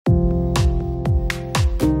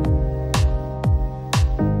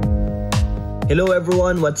Hello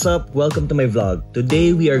everyone, what's up? Welcome to my vlog.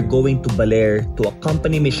 Today we are going to Baler to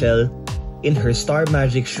accompany Michelle in her Star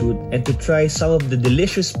Magic shoot and to try some of the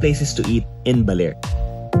delicious places to eat in Baler.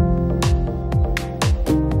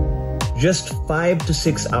 Just 5 to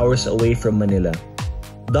 6 hours away from Manila,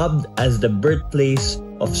 dubbed as the birthplace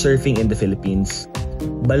of surfing in the Philippines,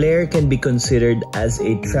 Baler can be considered as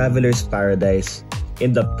a traveler's paradise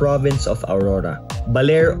in the province of Aurora.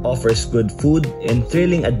 Baler offers good food and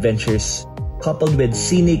thrilling adventures coupled with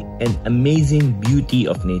scenic and amazing beauty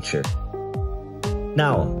of nature.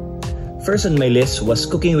 Now, first on my list was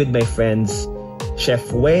cooking with my friends, Chef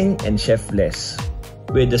Weng and Chef Les,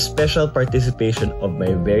 with the special participation of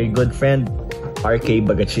my very good friend, RK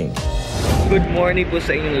Bagaching. Good morning po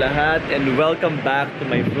sa inyong lahat and welcome back to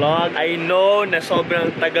my vlog. I know na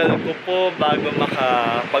sobrang tagal ko po bago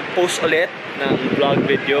makapag-post ulit ng vlog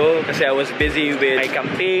video kasi I was busy with my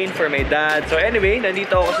campaign for my dad. So anyway,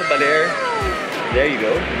 nandito ako sa Baler. There you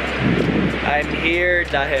go. I'm here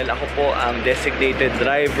dahil ako po ang designated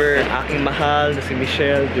driver ng aking mahal na si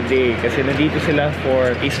Michelle today kasi nandito sila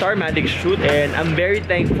for a Star Magic shoot and I'm very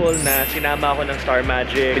thankful na sinama ako ng Star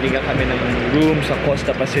Magic. Binigyan kami ng room sa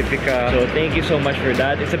Costa Pacifica. So thank you so much for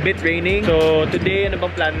that. It's a bit raining. So today, ano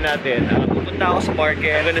bang plan natin? Pupunta ako sa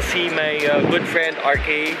market. I'm gonna see my good friend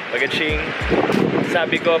RK Bagaching.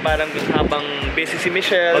 Sabi ko parang habang busy si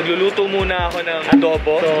Michelle, magluluto muna ako ng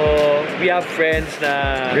adobo. So we have friends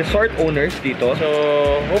na resort owners dito. So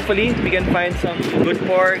hopefully we can find some good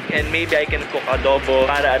pork and maybe I can cook adobo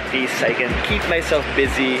para at least I can keep myself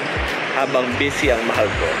busy habang busy ang mahal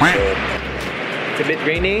ko. So it's a bit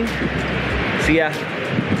raining. See ya.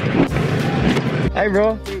 Hi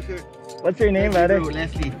bro. What's your name, brother?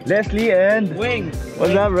 Leslie. Leslie and Weng.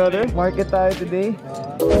 What's up, brother? Market tayo today.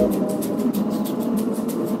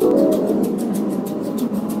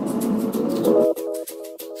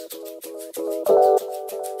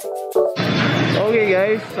 Okay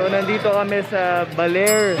guys, so nandito kami sa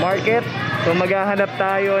Baler Market. So maghahanap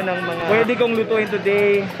tayo ng mga pwede kong lutuin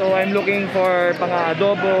today. So I'm looking for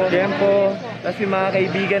pang-adobo, tempo. Tapos yung mga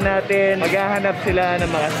kaibigan natin, maghahanap sila ng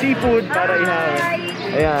mga seafood para ihawin.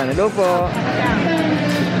 Ayan, hello po.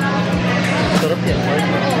 Sarap yan.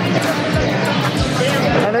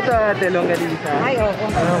 Ano to ate, longganisa? Ay, oo.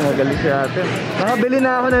 Magaling si ate. Nakabili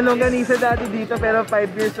na ako ng longganisa dati dito pero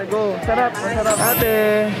 5 years ago. Sarap, masarap.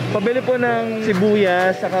 Ate, pabili po ng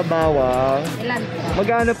sibuyas saka bawang. Ilan?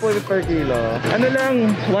 Magkano po per kilo? Ano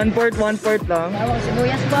lang, 1/4 lang. Bawang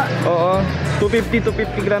sibuyas po. Oo,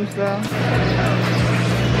 250 grams lang.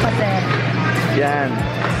 Pati. Yan.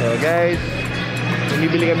 So guys,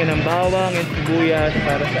 bumibili kami ng bawang and sibuyas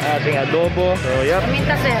para sa ating adobo. So yep.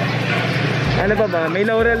 Paminta, sir. Ano pa ba? May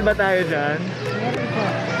laurel ba tayo dyan? Meron po.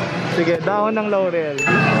 Sige, dahon ng laurel.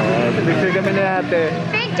 Picture kami na ate.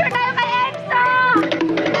 Picture tayo kay Enzo!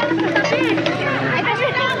 Ay,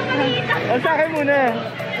 picture tayo kay Enzo! Sa akin muna.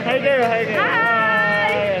 Hi kayo, hi kayo.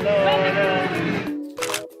 Hi! Hello, hello.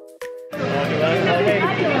 Okay.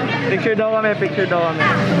 Picture daw kami.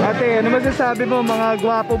 Ate, ano masasabi mo mga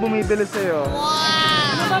gwapo bumibili sa'yo?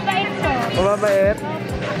 Wow! Mababait po. Mababait?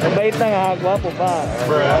 Mabait na nga, gwapo pa.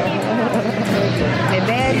 May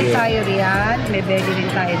belly tayo riyan. May belly din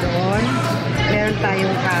tayo doon. Meron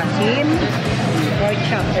tayong kasim. Pork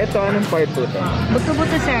chop. Ito, anong part po ito?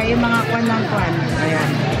 Buto-buto, sir. Yung mga kwan ng kwan. Ayan.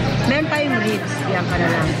 Meron tayong ribs. Yan ka na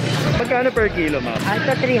lang. Magkano per kilo, ma'am?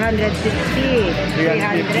 Ito, 360.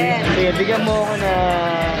 300. Sige, bigyan mo ako na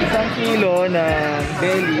 1 kilo na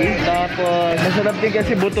belly. Tapos, masarap din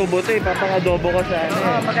kasi buto-buto eh. Papang-adobo ko sa ano.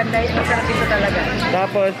 Oo, maganda yun. Masarap ito talaga.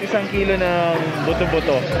 Tapos, 1 kilo ng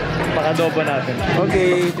buto-buto. Pang-adobo natin.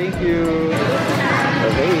 Okay, thank you.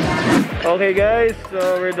 Okay guys, so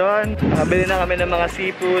we're done. Nakabili na kami ng mga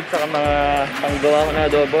seafood saka mga panggawa ko na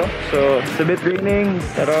adobo. So, it's a bit raining,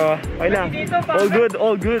 pero okay lang.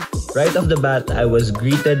 All good. Right off the bat, I was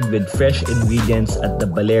greeted with fresh ingredients at the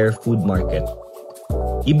Baler food market.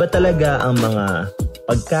 Iba talaga ang mga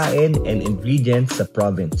pagkain and ingredients sa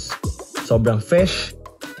province. Sobrang fresh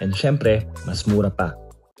and syempre, mas mura pa.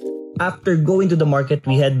 After going to the market,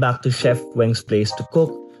 we head back to Chef Weng's place to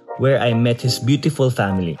cook, where I met his beautiful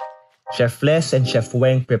family. Chef Les and Chef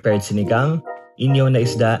Weng prepared sinigang, inihaw na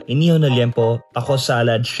isda, inihaw na liempo, taco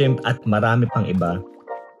salad, shrimp at marami pang iba.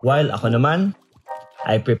 While ako naman,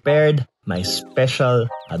 I prepared my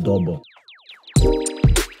special adobo.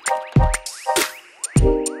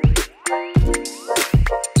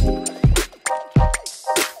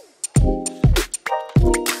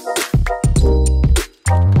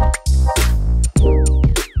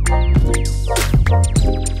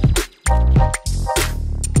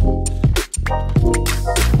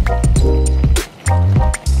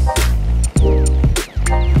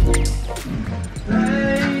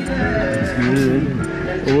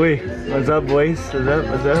 up, boys? What's up?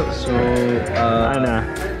 What's up? So, Ana?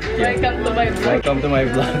 yeah. Welcome to my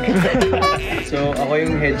vlog. So, ako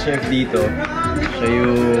yung head chef dito. Siya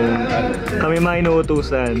yung... Kami mga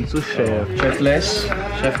inuutusan. Sous chef. Chef Les,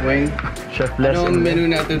 Chef Wayne. Chef Les. Anong menu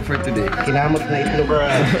natin for today? Kinamot na itlog.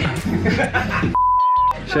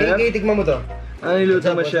 Chef? Tikman mo to. Ano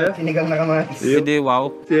niluto mo, chef? Sinigang na kamatis. Hindi, wow.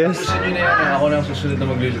 Yes. Gusto nyo na yan. Ako na ang susunod na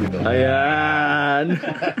magluluto. Ayan.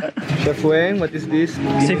 Chef Weng, what is this?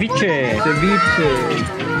 Ceviche. Ceviche.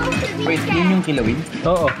 Wait, yun yung kilawin?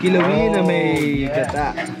 Oo, kilawin na may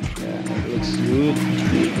gata. Yeah, looks good.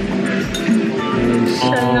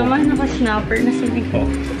 Siya naman naka-snapper na sinigang.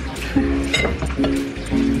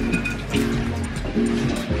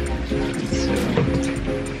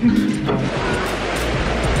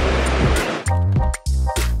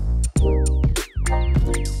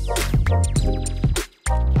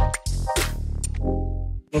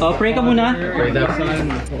 Pray ka muna. Pray the Son,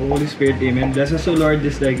 Holy Spirit, Amen. Bless us, O Lord,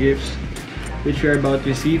 these thy gifts, which we are about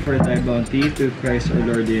to receive for thy bounty, to Christ our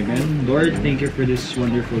Lord, Amen. Lord, thank you for this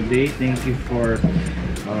wonderful day. Thank you for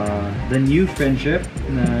the new friendship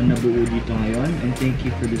na nabuo dito ngayon. And thank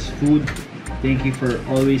you for this food. Thank you for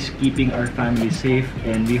always keeping our family safe.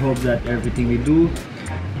 And we hope that everything we do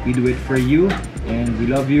it for you. And we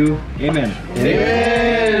love you. Amen.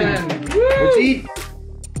 Amen! Let's eat!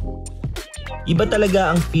 Iba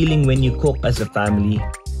talaga ang feeling when you cook as a family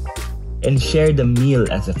and share the meal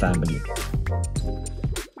as a family.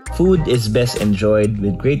 Food is best enjoyed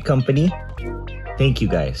with great company. Thank you,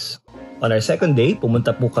 guys. On our second day,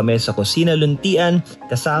 pumunta po kami sa Kusina Luntian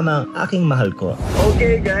kasama ang aking mahal ko.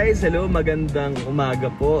 Okay guys, hello, magandang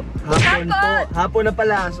umaga po. Hapon na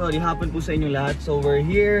pala, sorry, hapon po sa inyong lahat. So we're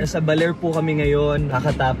here, nasa Baler po kami ngayon.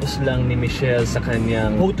 Kakatapos lang ni Michelle sa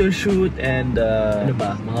kanyang photo shoot and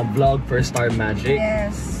mga vlog for Star Magic.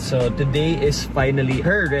 Yes. So today is finally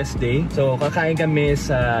her rest day. So kakain kami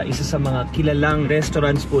sa isa sa mga kilalang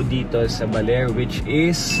restaurants po dito sa Baler, which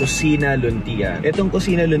is Kusina Luntian. Itong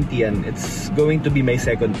Kusina Luntian, it's going to be my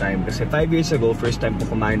second time kasi 5 years ago, first time po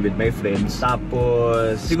kumain with my friends.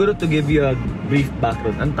 Tapos, siguro to give you a brief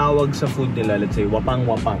background, ang tawag sa food nila, let's say,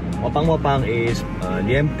 wapang-wapang. Wapang-wapang is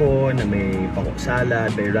liempo na may pakok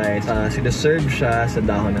salad, may rice. Sinaserve siya sa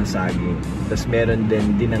dahon ng saging. Tapos meron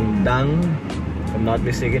din dinangdang, if I'm not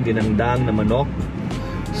mistaken, dinangdang na manok.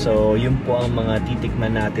 So, yun po ang mga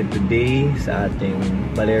titikman natin today sa ating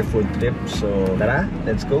Baler food trip. So, tara,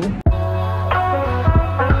 let's go!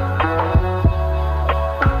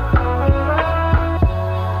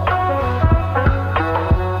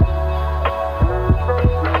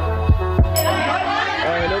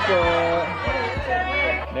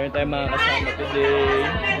 Meron tayong mga kasama today.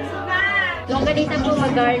 Longganisa po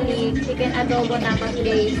mag-garlic, chicken adobo tapos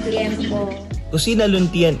guys, liempo. Kusina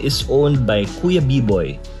Luntian is owned by Kuya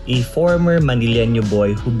B-Boy, a former Manileño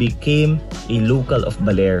boy who became a local of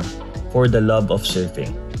Baler for the love of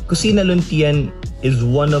surfing. Kusina Luntian is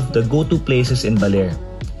one of the go-to places in Baler.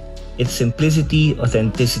 Its simplicity,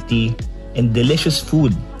 authenticity, and delicious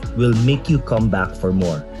food will make you come back for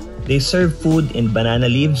more. They serve food in banana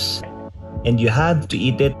leaves, and you have to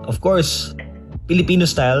eat it, of course, Filipino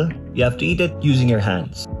style. You have to eat it using your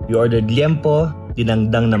hands. We ordered liempo,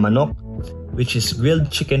 dinangdang na manok, which is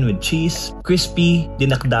grilled chicken with cheese, crispy,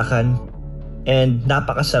 dinakdakan, and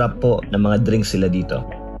napakasarap po ng mga drinks sila dito.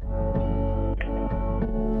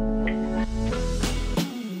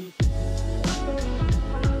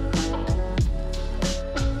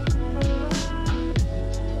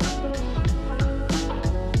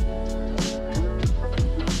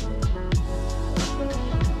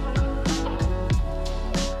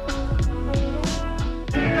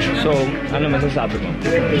 So, ano masasabi mo?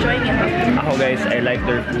 Ako guys, I like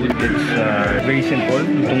their food. It's very simple,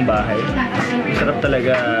 itong bahay. Sarap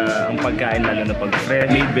talaga ang pagkain, lalo na pag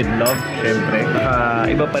fresh, made with love, syempre.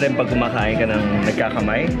 Iba pa rin pag kumakain ka ng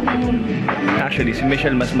nagkakamay. Actually, si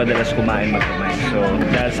Michelle mas madalas kumain magkamay. So,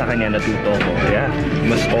 dahil sa kanya natuto ko, kaya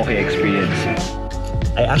mas okay experience.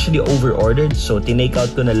 I actually over-ordered, so tinake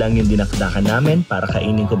out ko na lang yung dinakdakan namin para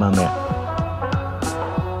kainin ko mamaya.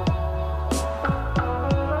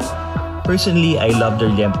 Personally, I love their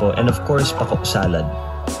liempo and of course, pakok salad.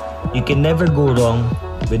 You can never go wrong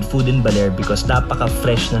with food in Baler because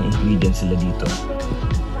napaka-fresh ng ingredients sila dito.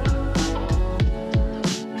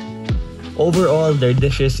 Overall, their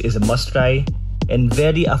dishes is a must-try and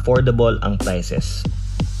very affordable ang prices.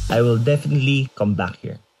 I will definitely come back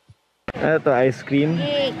here. Ano to, ice cream?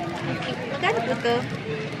 Hey, magkano po to?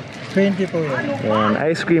 20 po yan. Yan,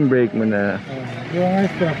 ice cream break muna. Yung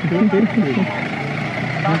ice cream, 20.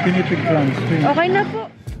 Yung pinipig clams. Okay na po.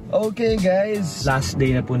 Okay guys, last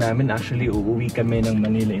day na po namin. Actually, uuwi kami ng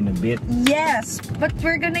Manila in a bit. Yes, but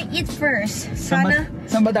we're gonna eat first. Sana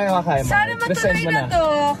Saan ba tayo kakain? Sana matuloy na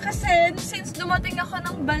to. Kasi since dumating ako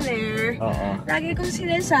ng Baler, lagi kong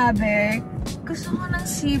sinasabi, gusto ko ng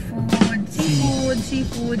seafood.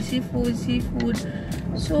 Seafood.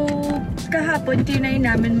 So, kahapon, tinay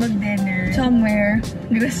namin mag-dinner somewhere.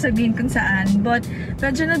 Hindi ko sabihin kung saan. But,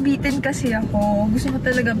 medyo nabitin kasi ako. Gusto ko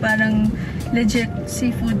talaga parang legit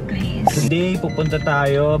seafood place. Today, pupunta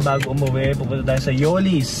tayo, bago umuwi, pupunta tayo sa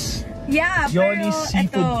Yoli's. Yeah, Yoli's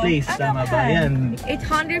seafood place. Tama ba? Yan.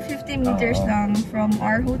 850 meters lang from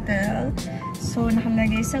our hotel. So,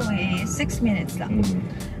 nakalagay sa way, 6 minutes lang.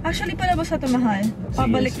 Actually, palabas na ito, mahal.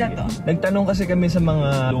 Pabalik na to. Nagtanong kasi kami sa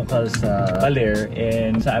mga locals sa Baler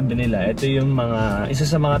and sabi nila, ito yung isa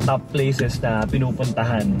sa mga top places na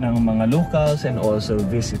pinupuntahan ng mga locals and also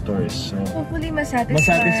visitors. So, hopefully,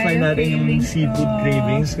 masatisfy natin yung seafood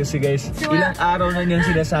cravings kasi guys, so, ilang araw na niyang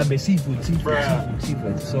sinasabi, seafood.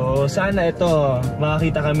 So, sana ito,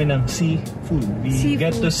 makakita kami ng seafood. We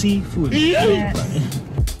get to see food. Yes.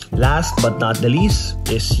 Last but not the least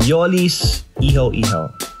is Yoli's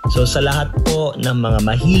Ihaw-Ihaw. So sa lahat po ng mga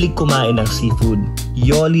mahilig kumain ng seafood,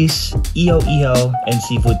 Yoli's Ihaw-Ihaw and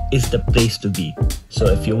seafood is the place to be.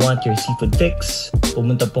 So if you want your seafood fix,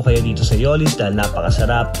 pumunta po kayo dito sa Yoli's dahil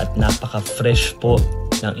napakasarap at napaka-fresh po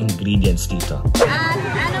ng ingredients dito.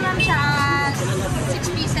 Ano ma'am siya?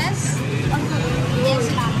 6 pieces? Yes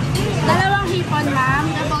ma'am. Dalawang hipon ma'am.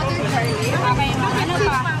 The buttered garlic. Okay ma'am. Ano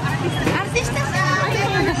pa? Artista sa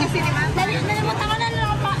nalimutan ko na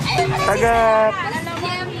lang pa. Taga...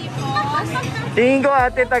 Tingin ko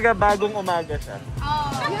ate, taga bagong umaga siya.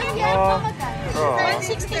 Oo.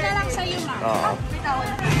 160 na lang sa'yo ma'am.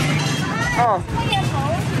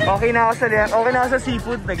 Okay na ako sa liyan. Okay na ako sa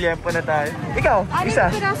seafood. Nagliempo na tayo. Ikaw, isa.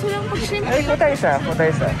 Piraso lang pag-shrimp. Ay, punta isa.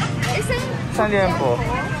 Isang liempo.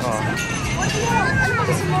 Ano ba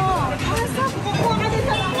gusto mo? Kukuha ka din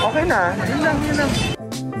sa mga. Okay na. Yun lang.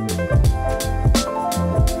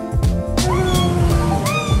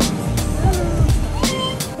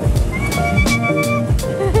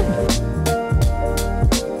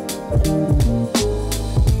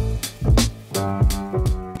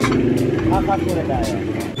 Apat muna tayo.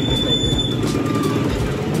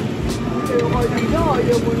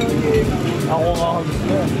 Ako nga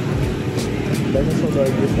gusto. That is so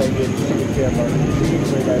gorgeous. I get to care about it.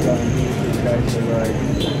 So that guys so right.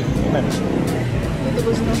 Amen.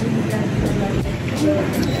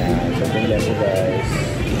 Something like guys.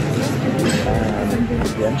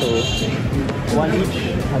 Yan to. One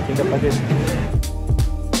each. Ating kapatid.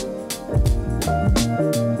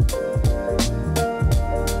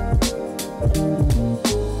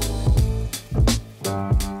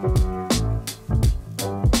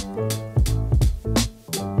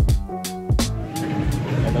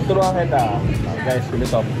 Turuan kita. Guys,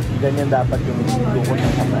 ganito. Ganyan dapat yung dukot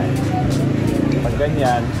ng kamay. Pag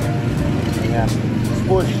ganyan,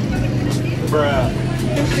 push. Bruh.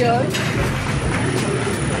 Push yun?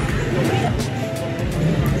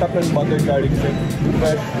 Sarap ng butter garlic bread.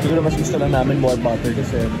 But siguro mas gusto lang namin more butter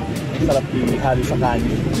kasi sarap ihalo sa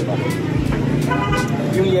kanin. Diba?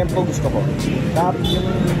 Yung liempo gusto ko. Yung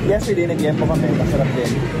yesterday nag-liempo kami, masarap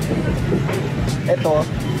din. Ito,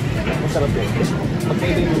 masarap din.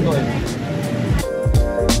 Magkailing luto eh.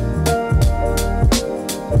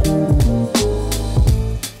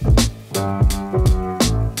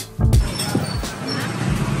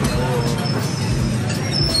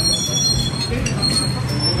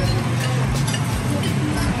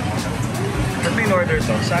 Ba't may order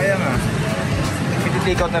to? Sayang ah.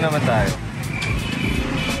 Iti-take out na naman tayo.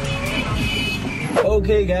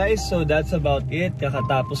 Okay guys, so that's about it.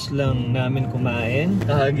 Kakatapos lang namin kumain.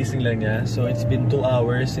 Kakagising lang niya. So it's been 2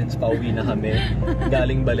 hours since pauwi na kami.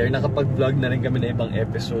 Galing Baler. Nakapag-vlog na rin kami na ibang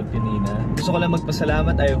episode kanina. Gusto ko lang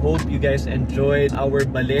magpasalamat. I hope you guys enjoyed our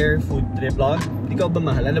Baler food trip vlog. Ikaw ba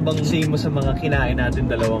mahal? Ano bang say mo sa mga kinain natin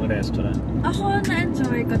dalawang restaurant? Ako,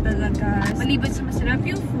 na-enjoy ko talaga. Maliban sa masarap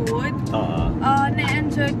yung food,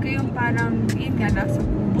 na-enjoy ko yung parang, yun nga, nasa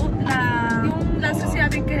kubo lang. Yung last kasi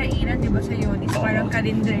ating kinainan, di ba, sa Yoli's, parang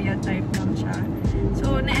karinderya type lang siya.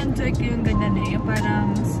 So, na-enjoy ko yung ganyan eh. Yung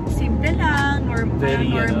parang simple lang, or parang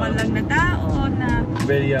normal lang na tao na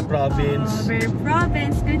very province. Very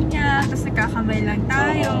province, ganyan. Tapos nagkakamay lang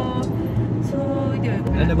tayo. So, yun.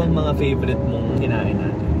 Ano bang mga favorite mong kinain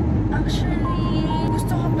natin? Actually,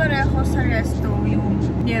 gusto ko pareho sa resto yung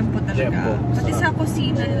liempo talaga. Pati sa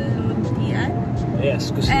kusina luntian. Yes,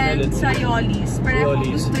 kusina luntian. And sa Yoli's. Pareho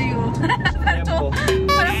gusto yung liempo.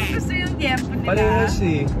 Parang gusto yung liempo nila. Parehas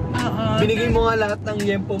eh. Oo. Binigay mo nga lahat ng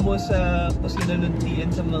yempo mo sa kusinaluntian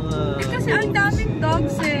sa mga kasi ang daming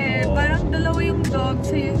dogs eh. Oo. Parang dalawa yung dog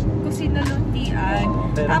sa kusinaluntian.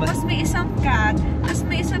 Pero Tapos may isang cat. Tapos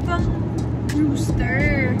may isa pang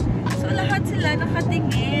rooster. So lahat sila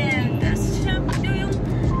nakatingin. Tapos syempre yung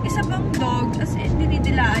isa pang dog, as in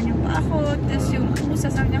dinidilaan yung pa ako. Tapos yung pusa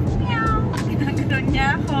sabi niya, meow. Ginaganon niya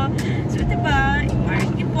ako. So diba,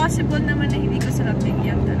 impossible naman na hindi ko sila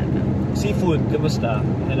bigyan talaga. Seafood, kamusta?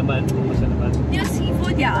 Ano naman? Kumusta naman? Yung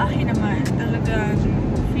seafood, yeah, akin naman. Talagang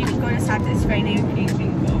feeling ko na-satisfy na yung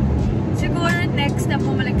craving ko. Siguro next na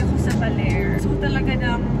bumalik ako sa Baler. So talaga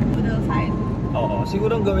ng noodle fight. Oo,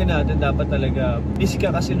 siguro ang gawin natin dapat talaga, busy ka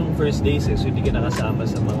kasi nung first days eh, so hindi ka nakasama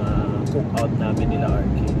sa mga cookout namin nila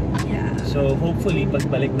RK. Yeah. So hopefully,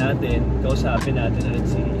 pagbalik natin, kausapin natin ulit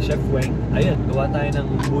si Chef Weng. Ayun, gawa tayo ng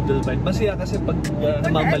noodle fight. Masaya kasi pag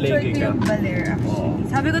namamalengke Enjoy ko ka. yung Baler actually.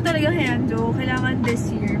 Sabi ko talaga kay Enzo, kailangan this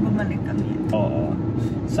year bumalik kami. Oo.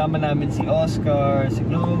 Sama namin si Oscar, si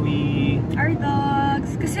Chloe, Our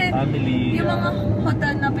dogs. Kasi family. yung mga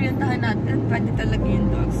hotel na pinuntahan natin, pwede talaga yung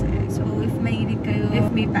dogs eh. So if may kayo, if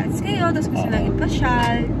may pets kayo, tapos gusto lang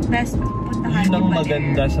ipasyal, best puntahan Yun ang yung Baler.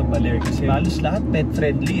 maganda sa Baler kasi halos lahat pet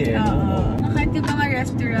friendly eh. Oo. Kahit yung mga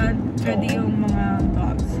restaurant, pwede yung mga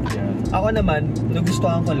dogs. Ako naman,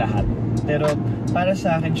 nagustuhan ko lahat. Pero para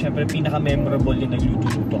sa akin, syempre, pinaka-memorable yung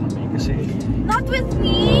nagluto-luto kami. Kasi, Not with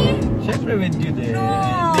me! syempre with you din. No!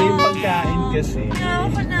 Hindi yung pagkain kasi.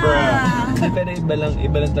 Ayoko na! Pero iba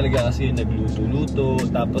lang talaga kasi yung nagluto-luto.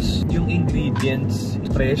 Tapos, yung ingredients,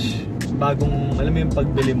 fresh. Bagong, alam mo yung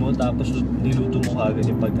pagbili mo, tapos niluto mo kagad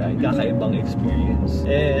yung pagkain. Kakaibang experience.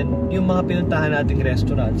 And yung mga pinuntahan nating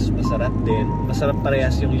restaurants, masarap din. Masarap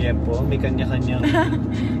parehas yung yempo. May kanya-kanyang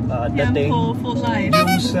dating. Yempo, full life.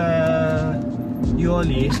 Yung sa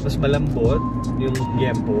Yolis, mas malambot yung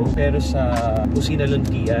yempo. Pero sa Kusina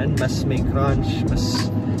Luntian, mas may crunch,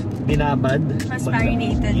 mas binabad. Mas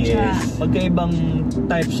marinated siya. Yes. Magkaibang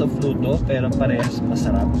types of luto, pero parehas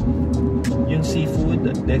masarap. Yung seafood,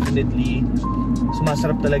 definitely,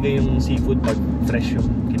 sumasarap talaga yung seafood pag fresh yung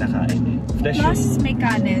kinakain eh. Fresh Plus, yung, may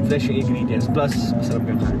kanin. fresh yung ingredients, plus masarap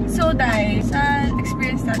yung kanin. So, dahil sa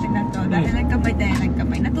experience natin na to, dahil nagkamay tayo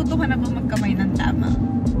nagkamay, natuto ka na ba magkamay ng tama?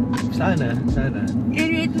 Sana.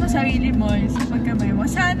 I-rate mo sarili mo sa pagkamay mo.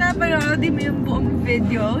 Sana paroodin mo yung buong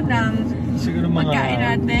video ng Siguro mga pagkain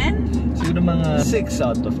natin. Siguro mga 6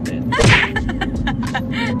 out of 10.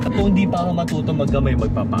 Kung hindi pa ako matuto magkamay,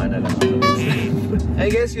 magpapana lang ako. I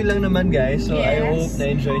guess yun lang naman guys. So I Yes. hope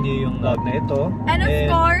na-enjoy niyo yung vlog na ito. And of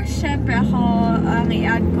course, syempre ako,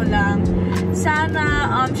 i-add ko lang, sana,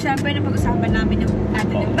 syempre napag-usapan natin yung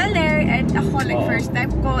Baler, and ako, like, first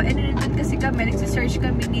time ko, and nandun kasi kami, nagsisearch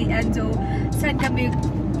kami ni Enzo, saan kami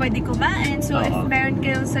pwede kumain. So, if meron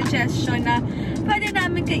kayong suggestion na pwede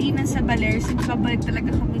namin kainan sa Baler, since pabalik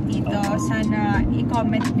talaga kami dito, sana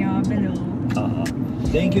i-comment nyo below.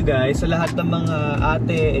 Thank you guys sa lahat ng mga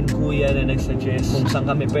ate and kuya na nag-suggest kung saan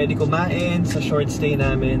kami pwede kumain sa short stay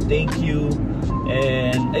namin. Thank you.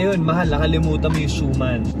 And ayun, mahal, nakalimutan mo yung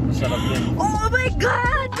suman. Masarap yan. Oh my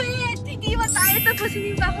God! Wait! Hindi ba tayo tapos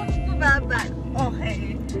hindi ba ako bababa? Okay.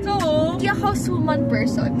 So, hindi ako suman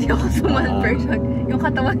person. Yung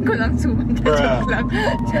katawan ko lang suman. Joke lang.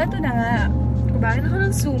 So, ito na nga. Kumain ako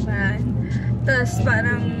ng suman. Tapos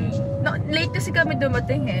parang, late kasi kami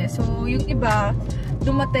dumating eh. So, yung iba,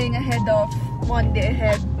 dumating ahead of one day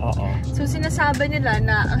ahead. So, sinasabi nila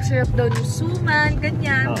na ang sarap daw ng suman,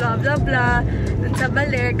 ganyan, blah blah blah. Dun sa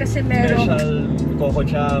Baler kasi merong Special coco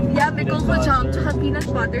jam. yeah, may coco jam tsaka peanut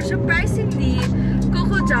butter. Surprisingly,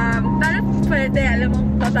 coco jam, parang pwede, alam mo,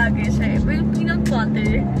 babagay siya eh. Pero yung peanut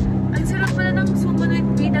butter, ang sarap pala ng suman with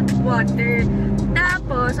peanut butter.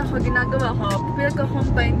 Tapos, ako ginagawa ko,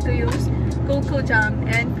 pinagko-combine ko yung coco jam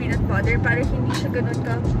and peanut butter para hindi siya ganun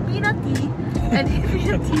ka peanutty and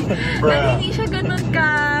hindi siya ganun ka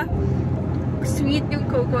sweet yung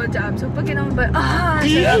coco jam. So, pag ginawa ba,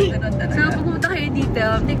 sarap ganun talaga. So, pupunta kayo dito,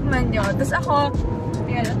 tikman nyo. Tapos ako,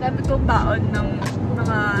 ayan, ang dami kong baon ng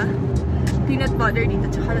mga peanut butter dito,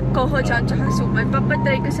 tsaka coco jam, tsaka suman.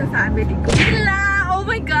 Papatry ko sa family ko. Wala! Oh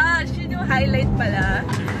my gosh! Yun yung highlight pala.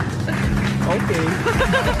 Okay.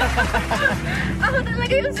 Ako talaga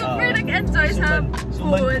yung super nag-enjoy sa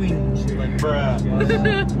Suman food. queen. Suman.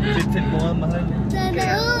 Fit mo nga, mahal.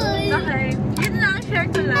 Okay. Yun lang, share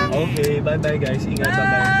ko lang. Okay, bye-bye guys. Ingat,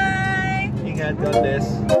 Bye! Ingat, God bless.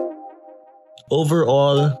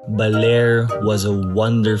 Overall, Baler was a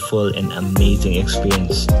wonderful and amazing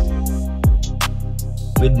experience.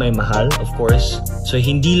 with my mahal, of course. So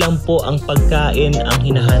hindi lang po ang pagkain ang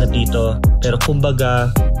hinahanap dito, pero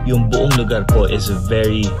kumbaga yung buong lugar po is a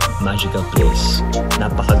very magical place.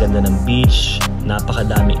 Napakaganda ng beach,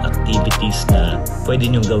 napakadaming activities na pwede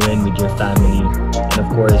nyong gawin with your family. And of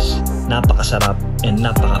course, napakasarap and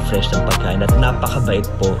napaka-fresh ng pagkain at napakabait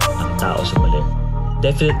po ang tao sa Baler.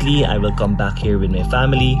 Definitely, I will come back here with my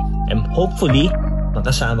family and hopefully,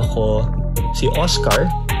 makasama ko si Oscar,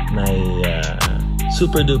 my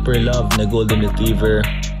super duper love na golden retriever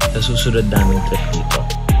sa susunod naming trip dito.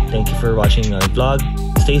 Thank you for watching our vlog.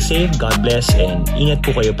 Stay safe, God bless, and ingat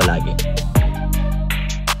po kayo palagi.